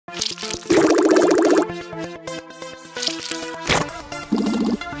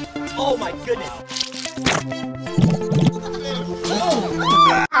Oh my goodness.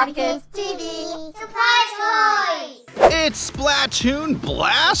 Happy Kids TV Surprise Toys! It's Splatoon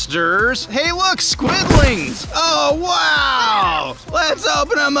Blasters! Hey look, squidlings! Oh wow! Let's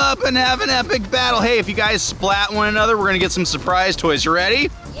open them up and have an epic battle. Hey, if you guys splat one another, we're gonna get some surprise toys. You ready?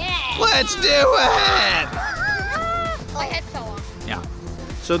 Yeah! Let's do it! My head's so on. Yeah.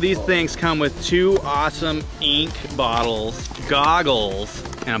 So these things come with 2 awesome ink bottles, goggles,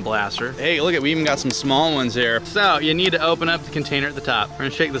 and a blaster. Hey, look at, we even got some small ones here. So you need to open up the container at the top. We're gonna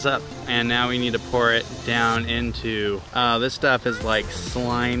shake this up, and now we need to pour it down into, this stuff is like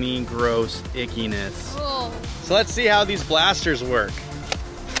slimy, gross ickiness. Oh. So let's see how these blasters work.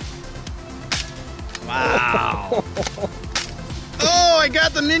 Wow. Oh, I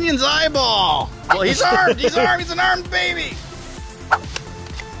got the minion's eyeball. Well, he's armed, he's armed, he's an armed baby.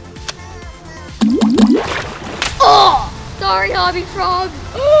 Oh! Sorry, Hobby Frog.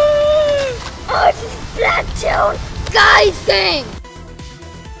 Oh, it's a Splatoon guy thing.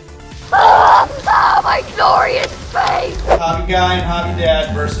 Oh, my glorious face. Hobby guy and hobby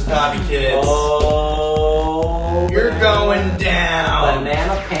dad versus hobby kids. Oh, You're going down.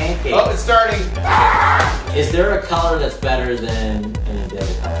 Banana pancake. Oh, it's starting. Is there a color that's better than any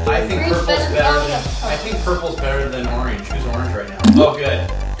other color? I think purple's better than. I think purple's better than orange. Who's orange right now? Oh, good.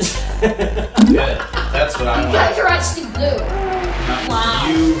 Good. That's what I You want. guys are actually blue. Wow.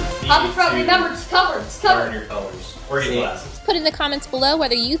 You Hobby Frog, remember, it's covered. It's covered. Learn your colors. Or your glasses. Put in the comments below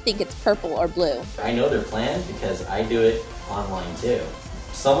whether you think it's purple or blue. I know their plan because I do it online too.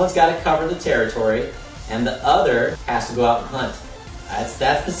 Someone's got to cover the territory, and the other has to go out and hunt.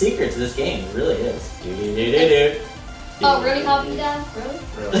 That's the secret to this game. It really is. Do. Oh, really, Hobby Dad? Really?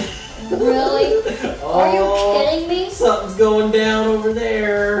 Really? Really? Are you kidding me? Something's going down over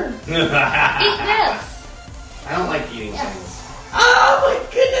there. Eat this. I don't like eating things. Oh my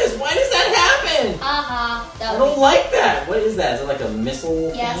goodness! Why does that happen? That I don't like that. What is that? Is it like a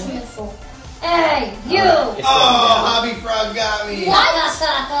missile? Yeah, it's a thing? missile. Hey, you! It's Hobby Frog got me. What?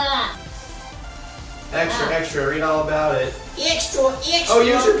 Extra, read all about it. Extra. Oh,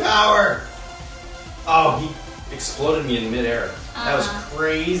 use your power. Oh, he exploded me in midair. That was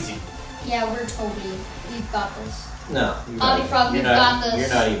crazy. Yeah, we're totally. We've got this. No. Hobby Frog, we've got this. You're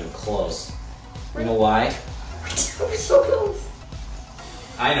not even close. You know why? We're so close.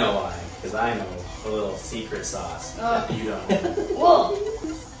 I know why, because I know a little secret sauce that you don't. Whoa.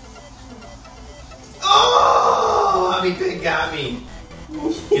 Oh, Hobby Pig got me.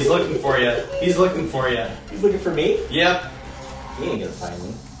 He's looking for you. He's looking for you. He's looking for me? Yep. He ain't gonna find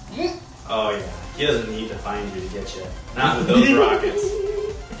me. Oh yeah. He doesn't need to find you to get you. Not with those rockets.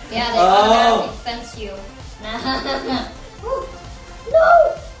 Yeah, they automatically fence you. No!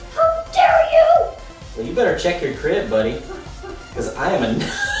 How dare you! Well, you better check your crib, buddy. Because I am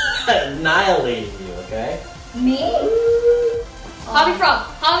annihilating you, okay? Me? Hobby Frog,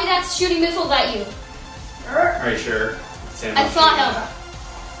 Hobby Dad's shooting missiles at you. Are you sure? I saw him.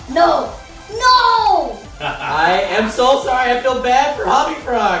 No! No! I am so sorry. I feel bad for Hobby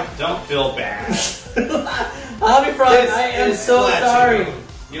Frog. Don't feel bad. Hobby Frog, I am so sorry.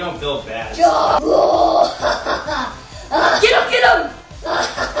 You don't feel bad. Get him! Get him!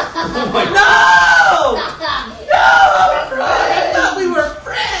 Oh my God. No! No, Hobby Frog! I thought we were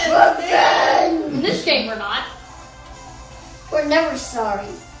friends. We're friends! In this game, we're not. We're never sorry.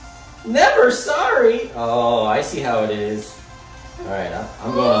 Never sorry. Oh, I see how it is. All right,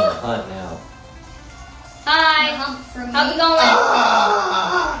 I'm going on the hunt now. Hi. How's it going?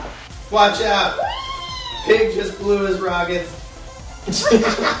 Watch out. Pig just blew his rockets. No!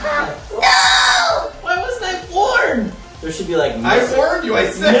 Why wasn't I warned? There should be like I warned you, I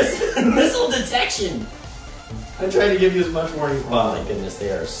said. missile detection. I tried to give you as much warning as Oh my possible. goodness, they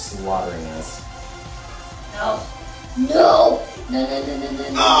are slaughtering us. No. No! No, no, no, no, no, no.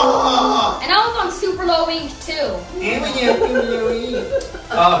 Oh! And I was on super low ink too.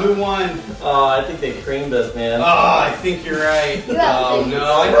 Who won? Oh, I think they creamed us, man. Oh, I think you're right. You have Oh to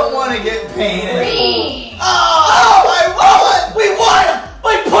no, I don't want to get painted. Green. Oh, I won! We won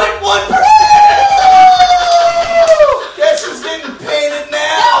by 0.1%! Guess who's getting painted That was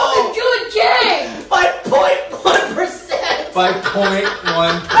now? a good game! By 0.1%! By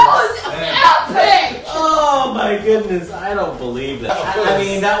 0.1%. That was epic! Oh my goodness, I don't believe that. I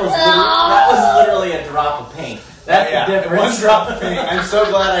mean, that was literally a drop of paint. That's the difference. One drop of paint. I'm so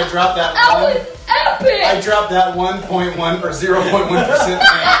glad I dropped that That one. was epic! I dropped that 1.1 or 0.1% paint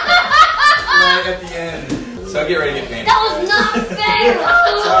right at the end. So get ready to get painted. That was not fair!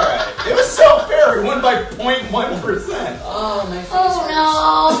 It's alright. It was so fair. We won by 0.1%. Oh my face. Oh no!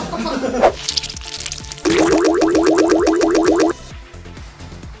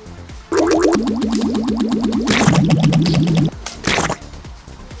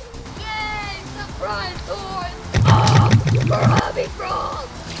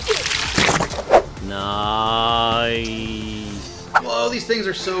 Nice. Whoa, these things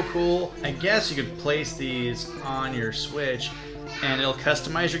are so cool. I guess you could place these on your Switch and it'll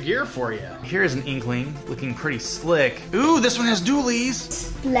customize your gear for you. Here's an Inkling looking pretty slick. Ooh, this one has dualies.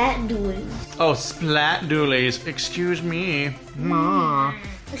 Splat dualies. Oh, splat dualies. Excuse me.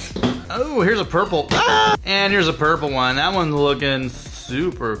 Oh, here's a purple. Ah! And here's a purple one. That one's looking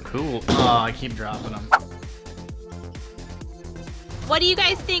super cool. Oh, I keep dropping them. What do you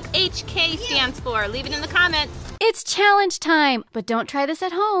guys think HK stands for? Leave it in the comments. It's challenge time, but don't try this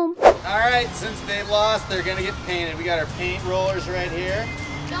at home. All right, since they've lost, they're gonna get painted. We got our paint rollers right here.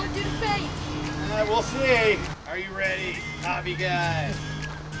 Don't do the face. We'll see. Are you ready, hobby guy?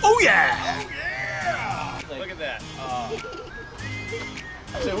 Oh yeah! Oh yeah! Look at that.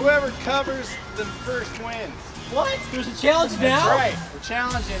 So whoever covers them first wins. What? There's a challenge now? That's right. We're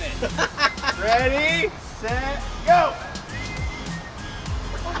challenging it. Ready, set, go!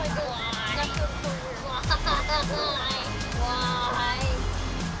 Oh my god. Why?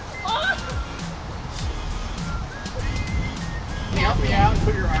 Help me out.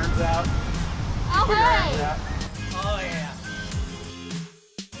 Put your arms out. Oh, Put your arms hey. out. Oh yeah.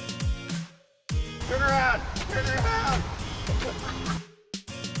 Turn around. Turn around.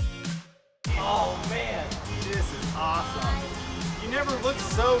 Oh man. This is awesome. You never looked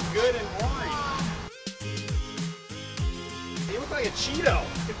so good in orange. You look like a Cheeto.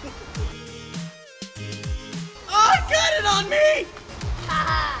 Oh, I got it on me!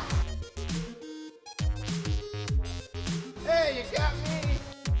 Haha. Hey, you got me.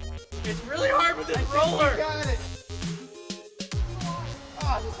 It's really hard with this You roller. got it.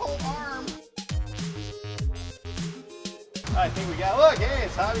 Oh, this whole arm. I think we got. Look, hey,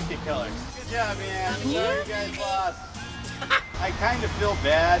 it's Hobby Kit colors. Good job, man. Sorry you guys lost. I kind of feel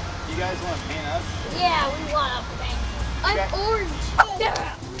bad. You guys want to paint us? Yeah, we want to paint. I'm Okay. orange.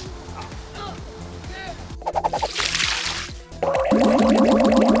 Yeah.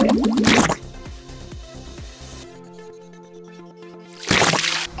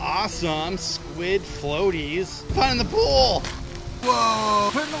 Awesome squid floaties. Fun in the pool. Whoa,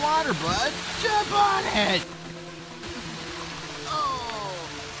 put in the water, bud. Jump on it.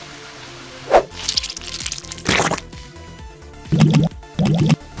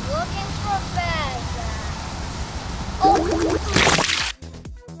 Looking for bad. Oh.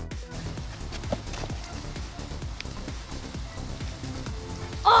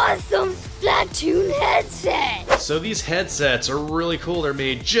 Awesome Splatoon headset. So these headsets are really cool. They're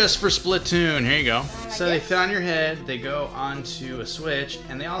made just for Splatoon. Here you go. So they fit on your head, they go onto a Switch,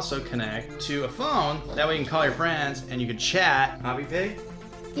 and they also connect to a phone. That way you can call your friends and you can chat. Hobby Pig?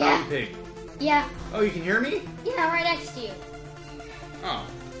 Yeah. Hobby Pig. Yeah. Oh, you can hear me? Yeah, right next to you. Oh.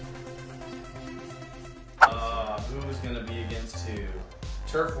 Who's gonna be against who?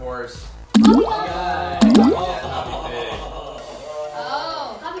 Turf Wars. Guys. Hobby Pig.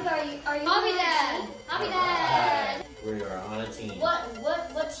 Oh. Hobby Dad. Hobby Dad. We are on a team.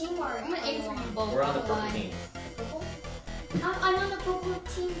 What team are you? I'm gonna aim for you both. We're on the purple team. Purple? I'm on the purple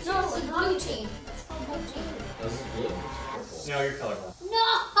team too. No, it's the blue team. It's called blue team. This is blue. Purple. No, you're colorblind.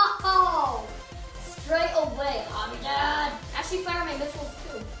 No! Straight away, Hobby Dad. Actually, fire my missiles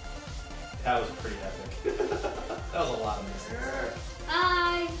too. That was pretty epic. That was a lot of mistakes.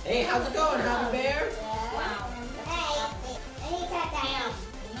 Hi. Hey, how's it going, Hobby Bear? Wow. Damn.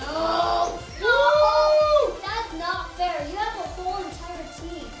 No! No! That's not fair. You have a whole entire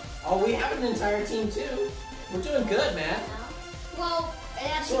team. Oh, we have an entire team too. We're doing good, man. Well,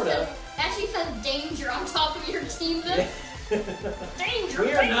 it Sort of. actually says danger on top of your team list. Danger!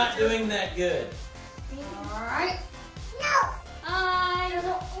 We are not doing that good. Alright. No! There's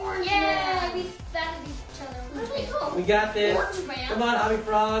an orange man. We battled each other. Where'd we go? We got this. Orange man. Come on, Hobby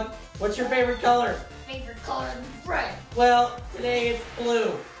Frog. What's your favorite color? Favorite color is red. Well, today it's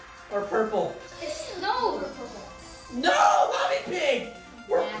blue or purple. It's no purple. No, Hobby Pig.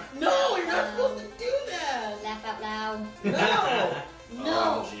 No, you're not supposed to do that. Laugh out loud. No.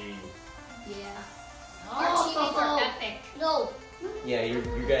 No. OMG. Yeah. Our teammates are epic. No. Yeah, your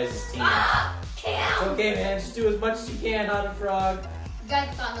guys' team. It's Cam. okay, man. Just do as much as you can, Hobby Frog. You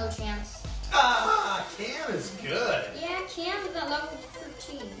guys got no chance. Ah, Cam is good. Yeah, Cam is at level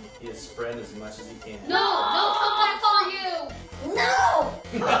 13. He has spread as much as he can. No, come back for you.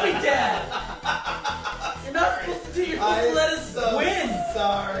 No. Hobby Dad. You're not supposed to do. You're supposed to let us win.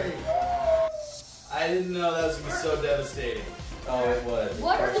 Sorry. I didn't know that was gonna be so devastating. Oh, it was.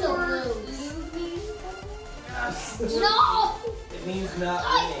 What are the words lose mean? No. It means not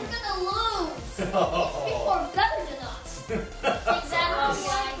Guys, winning. we're gonna lose. People Oh. are better than us. Take that off,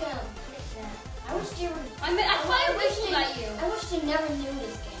 like him. I wish you were. I whistled at you. I wish you never knew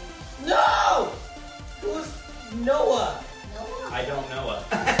this game. No! Who's Noah? I don't know what.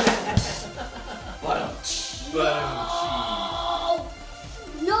 Oh!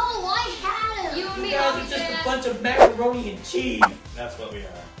 No, I had him! You and You me, guys are just a bunch of macaroni and cheese. That's what we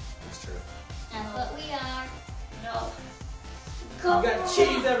are. That's true. That's what we are. No. You got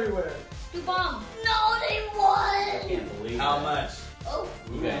cheese everywhere. Two bombs. No, they I won! can't believe How that. much? Oh.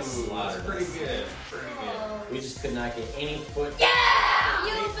 You guys slaughtered Pretty us. good. Pretty good. We just could not get any foot. Yeah!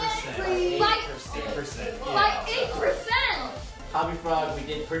 You 8%. bet! By 8%. By 8%! Hobby Frog, we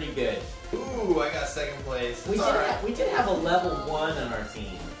did pretty good. Ooh, I got second place. We did have a level 1 on our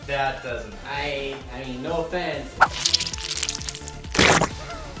team. That doesn't. I mean, no offense.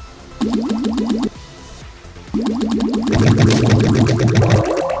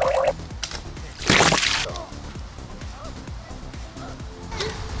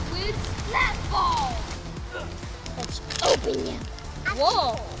 With that ball! Let's open you.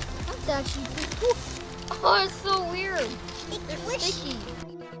 Whoa! That's actually pretty cool. Oh, it's so weird. It's sticky.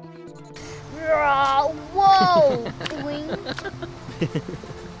 Whoa! Wing.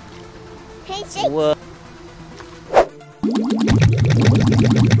 Hey, shake. Whoa.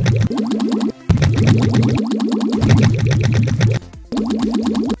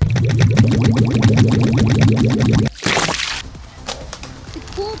 It's a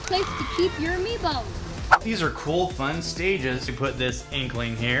cool place to keep your amiibo. These are cool, fun stages. We put this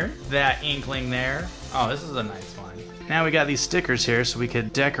inkling here, that inkling there. Oh, this is a nice one. Now we got these stickers here so we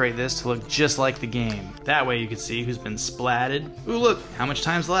could decorate this to look just like the game. That way you can see who's been splatted. Ooh, look, how much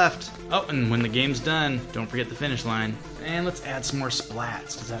time's left. Oh, and when the game's done, don't forget the finish line. And let's add some more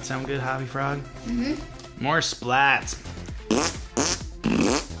splats. Does that sound good, Hobby Frog? Mm-hmm. More splats.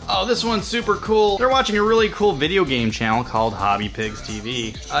 Oh, this one's super cool. They're watching a really cool video game channel called Hobby Pigs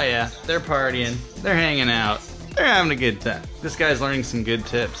TV. Oh yeah, they're partying. They're hanging out. They're having a good time. This guy's learning some good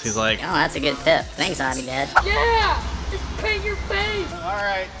tips. He's like, Oh, that's a good tip. Thanks, Hobby Dad. Yeah! Just paint your face!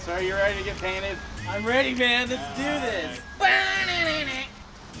 alright, so are you ready to get painted? I'm ready, man. Let's do this.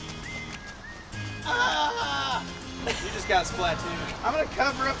 Ah! You just got Splatoon. I'm gonna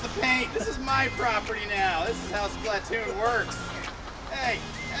cover up the paint. This is my property now. This is how Splatoon works. Hey,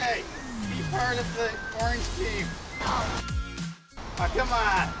 be part of the orange team. Oh, come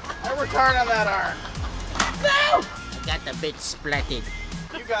on. I worked hard on that arm. I got the bit splatted.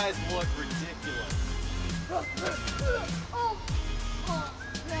 You guys look ridiculous. Oh,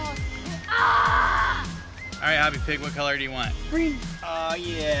 God. Ah! Alright, Hobby Pig, what color do you want? Green. Oh,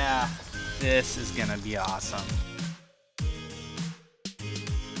 yeah. This is gonna be awesome.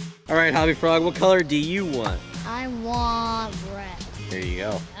 Alright, Hobby Frog, what color do you want? I want red. There you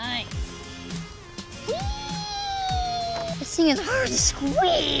go. Nice. This thing is hard to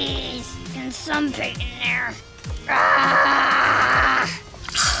squeeze. And some paint in there. Ah!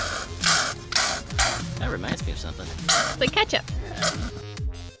 That reminds me of something. It's like ketchup.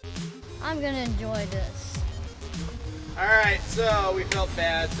 I'm gonna enjoy this. Alright, so we felt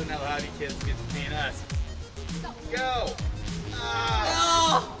bad, so now the Hobby Kids get to paint us. Go!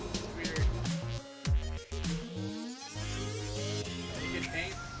 Ah! Weird. You can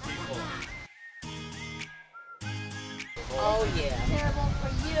paint people. Oh, yeah. Terrible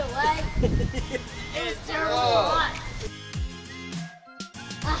for you, eh? It's terrible for us.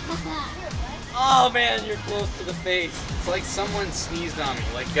 Oh man, you're close to the face. It's like someone sneezed on me,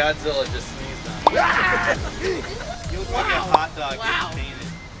 like Godzilla just sneezed on me. You look like a hot dog getting painted.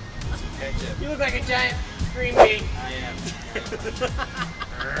 Some ketchup. You look like a giant green bean. I am.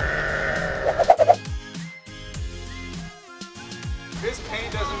 This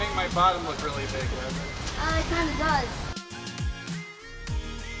paint doesn't make my bottom look really big, does it? It kinda does.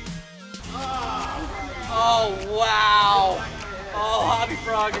 Oh wow. Oh, Hobby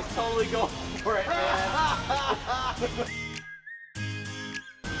Frog is totally going for it, man.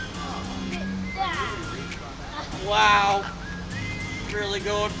 Wow. Really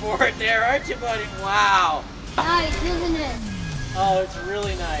going for it there, aren't you, buddy? Wow. Nice, isn't it? Oh, it's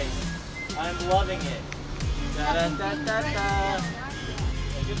really nice. I'm loving it. Da da da da da.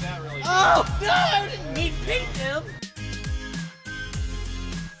 Look at that really Oh no, I didn't mean paint him.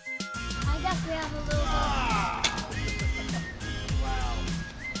 I guess we have a little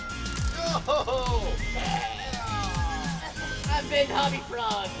Oh! I've been Hobby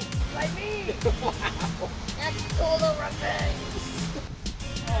Frog. like me. That's total revenge.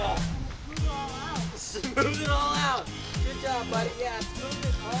 Oh. Smooth it all out. Good job, buddy. Yeah, smooth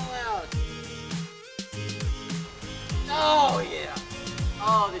it all out. Oh, yeah.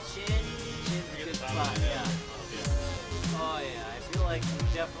 Oh, the chin. Chin's a good spot, yeah. Oh, yeah. I feel like we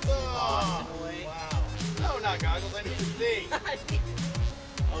definitely lost in a way. Wow. No, not goggles. I need to see.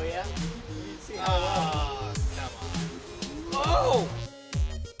 Oh, yeah? You can see. Oh.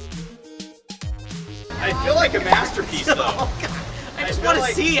 I feel like a masterpiece though. I just want to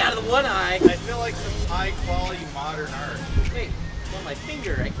see out of the one eye. I feel like some high quality modern art. Hey, it's on my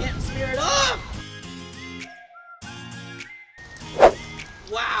finger. I can't smear it off.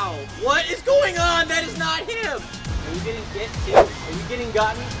 Wow, what is going on? That is not him. Are you getting get too? Are you getting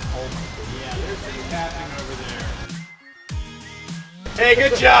gotten? Oh my goodness. Yeah, there's things happening over there. Hey,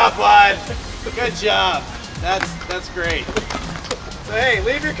 good job, bud. Good job. That's great. So hey,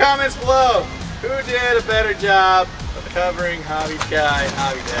 leave your comments below. Who did a better job of covering Hobby Guy and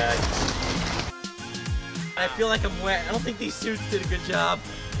Hobby Dad? I feel like I'm wet. I don't think these suits did a good job.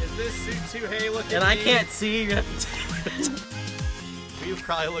 Is this suit too hay looking? And I can't see. You're gonna have to You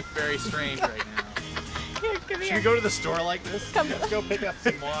probably look very strange right now. Here, come Should here. we go to the store like this? Come. Let's go pick up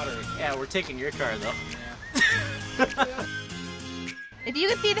some water. Yeah, we're taking your car though. Yeah. If you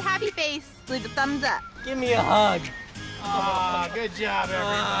can see the happy face, leave a thumbs up. Give me a hug. Aw, good job,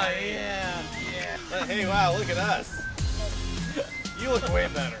 everybody. Yeah. Yeah. But hey, wow, look at us. You look way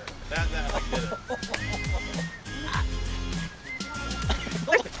better. That did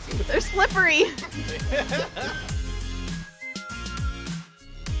it. They're slippery.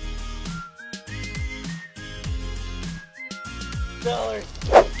 $1.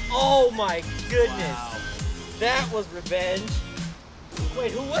 Oh my goodness. Wow. That was revenge.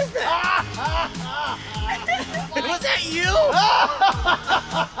 Wait, who was that? Was that you?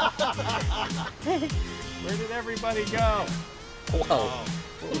 Where did everybody go? Whoa. Oh,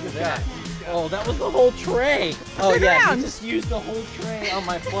 Look at that. Oh, that was the whole tray. Oh Turn yeah, around. he just used the whole tray on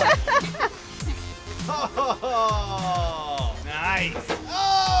my foot. Oh, nice.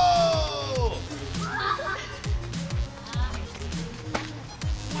 Oh!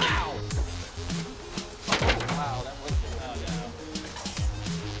 Wow. Wow, that was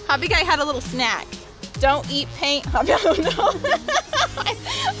Hobby Guy had a little snack. Don't eat paint. Hobby, oh no. I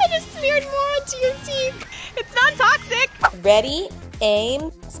just smeared more onto your teeth. It's non-toxic. Ready,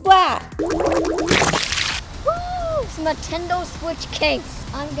 aim, splat. Woo! Some Nintendo Switch case.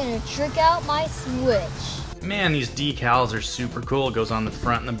 I'm gonna trick out my Switch. Man, these decals are super cool. It goes on the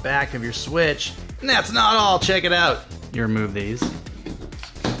front and the back of your Switch. And that's not all. Check it out. You remove these.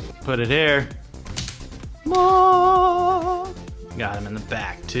 Put it here. Got them in the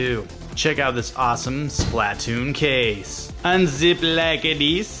back too. Check out this awesome Splatoon case. Unzip like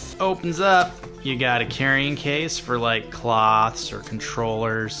this. Opens up. You got a carrying case for like cloths or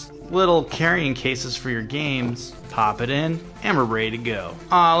controllers. Little carrying cases for your games. Pop it in, and we're ready to go.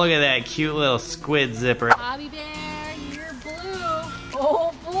 Aw, look at that cute little squid zipper. Hobby Bear, you're blue.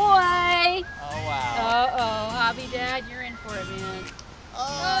 Oh boy. Oh wow. Uh-oh, Hobby Dad, you're in for it, man.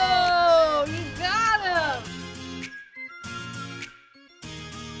 Oh, you got him.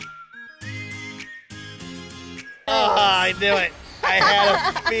 Oh, I knew it. I had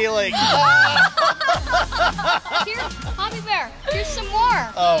a feeling. Here, Hobby Bear, here's some more.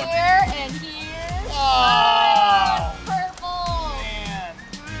 Oh. Here and here. Oh, Purple. man.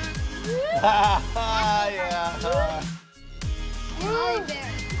 Yeah. Hobby Bear,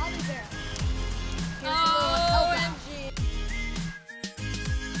 Hobby Bear. Here's a little help.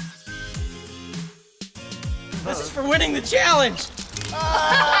 This is for winning the challenge.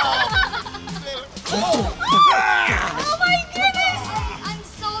 Oh my goodness! I'm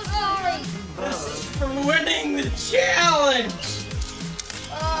so sorry. This is for winning the challenge.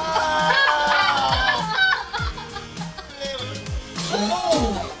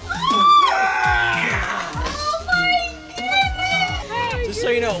 Just so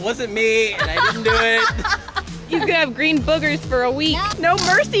you know, it wasn't me, and I didn't do it. He's gonna have green boogers for a week. No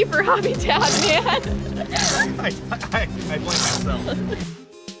mercy for Hobby Dad, man. I blame myself.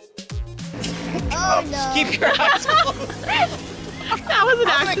 Oh no. Keep your eyes closed. That was an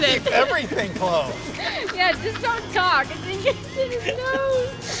accident. Keep everything closed. Yeah, just don't talk. I think it's in his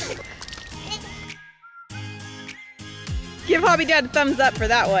nose. Give Hobby Dad a thumbs up for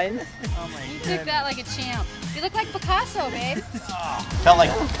that one. You took that like a champ. You look like Picasso, babe. Felt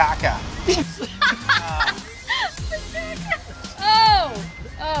like caca.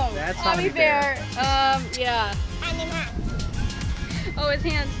 Oh, That's Hobby Hobby Bear. Bear. Yeah. Oh, his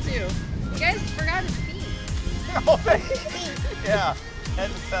hands too. You guys forgot his feet. Yeah, head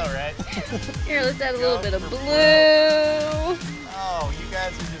to toe, right? Here, let's add a little bit of blue. Oh, you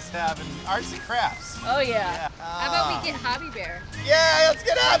guys are just having arts and crafts. Oh yeah. Yeah. How about we get Hobby Bear? Yeah, let's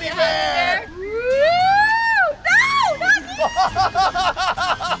get Hobby Bear! Woo! No, not me!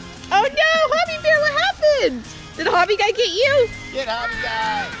 Oh no, Hobby Bear, what happened? Did Hobby Guy get you? Get Hobby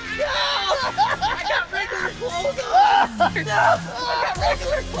Guy! No! I got regular clothes on! No! I got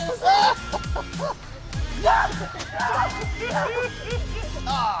regular clothes on!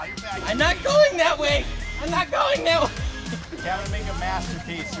 Oh, you're back. I'm not going that way. I'm not going that way. Time to make a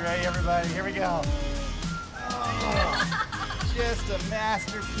masterpiece. You ready, everybody? Here we go. Oh, just a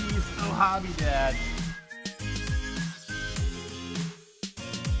masterpiece. Oh, hobby dad.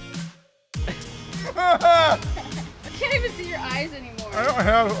 I can't even see your eyes anymore. I don't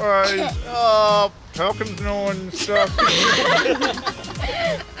have eyes. Oh, how come no one stuff?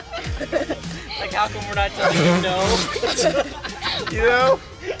 Like, how come we're not telling you no? You know,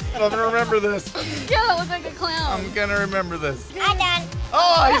 I'm gonna remember this. Yeah, that looks like a clown. I'm gonna remember this. I'm done.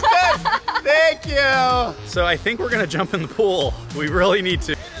 Oh, he's dead. Thank you. So I think we're gonna jump in the pool. We really need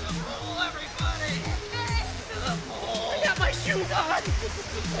to. I got my shoes on.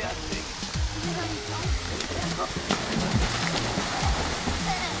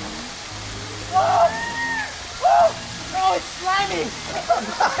 Oh, it's slimy.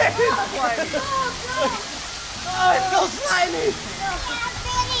 Oh, it's so slimy.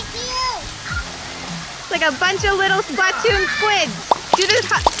 It's like a bunch of little Splatoon squids. Do the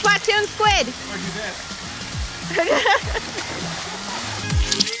Splatoon squid. Or do this.